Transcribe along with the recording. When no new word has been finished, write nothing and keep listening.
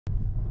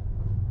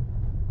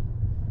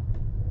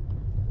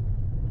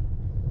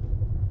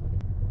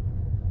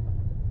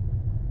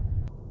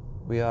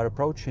We are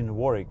approaching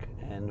Warwick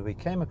and we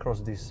came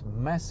across this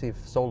massive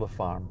solar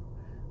farm.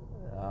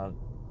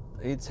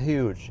 It's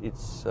huge.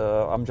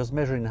 I'm just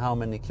measuring how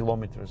many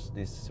kilometers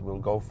this will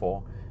go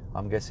for.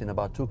 I'm guessing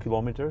about 2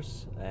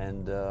 kilometers,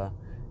 and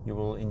you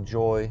will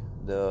enjoy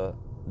the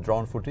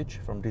drone footage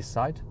from this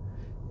site.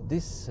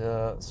 This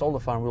solar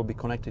farm will be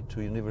connected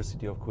to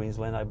University of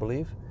Queensland, I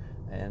believe,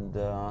 and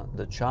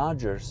the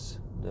chargers,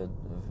 the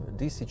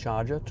DC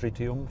charger,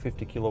 tritium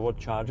 50 kilowatt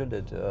charger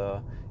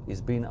that is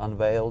being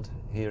unveiled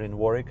here in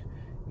Warwick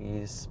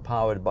is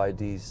powered by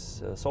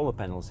these solar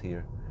panels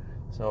here.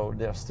 So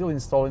they are still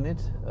installing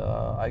it.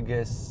 I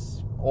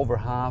guess over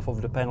half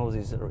of the panels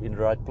is in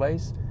the right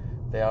place.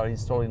 They are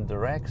installing the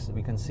racks.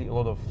 We can see a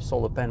lot of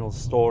solar panels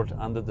stored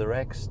under the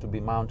racks to be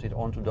mounted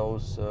onto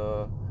those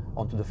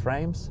onto the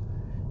frames,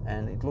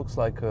 and it looks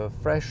like a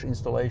fresh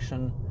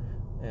installation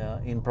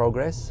in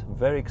progress.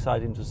 Very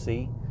exciting to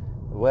see.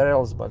 Where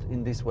else but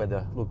in this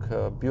weather? Look,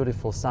 a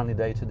beautiful sunny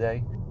day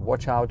today.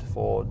 Watch out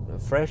for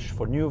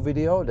new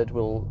video that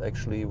will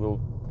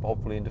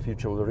hopefully in the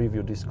future we'll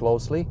review this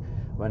closely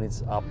when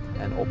it's up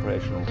and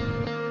operational.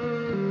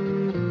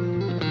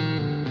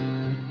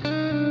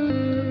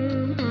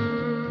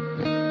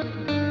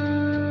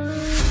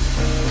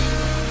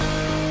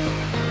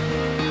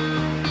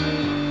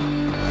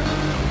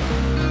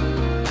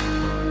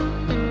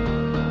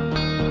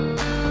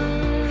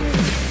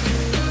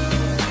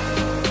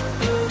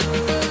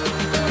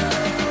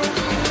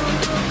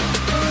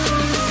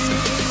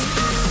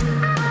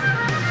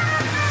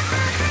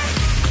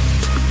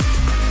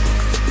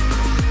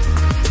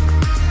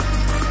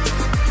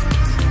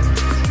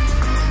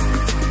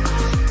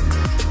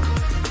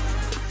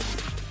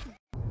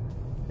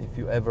 If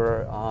you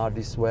ever are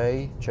this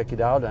way, check it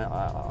out.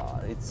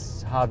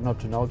 It's hard not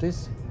to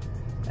notice.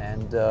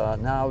 And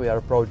now we are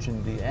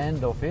approaching the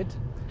end of it,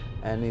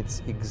 and it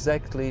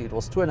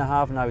was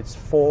 2.5, now it's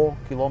 4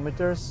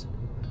 kilometers.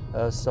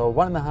 So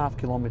 1.5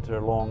 kilometer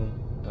long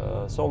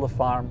solar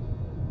farm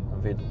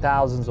with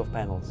thousands of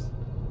panels.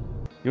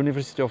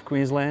 University of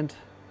Queensland,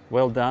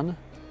 well done.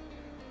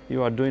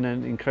 You are doing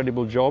an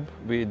incredible job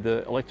with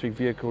the electric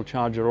vehicle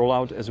charger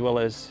rollout as well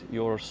as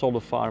your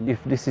solar farm.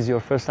 If this is your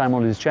first time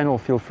on this channel,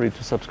 feel free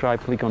to subscribe.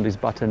 Click on this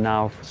button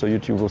now so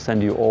YouTube will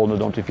send you all the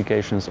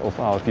notifications of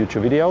our future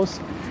videos.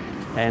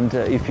 And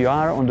if you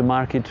are on the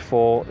market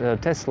for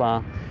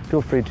Tesla,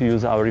 feel free to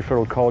use our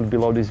referral code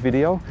below this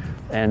video,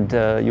 and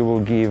you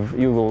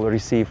will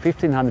receive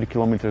 1,500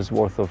 kilometers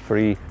worth of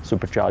free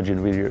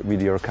supercharging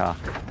with your car.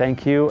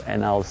 Thank you,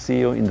 and I'll see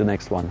you in the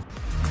next one.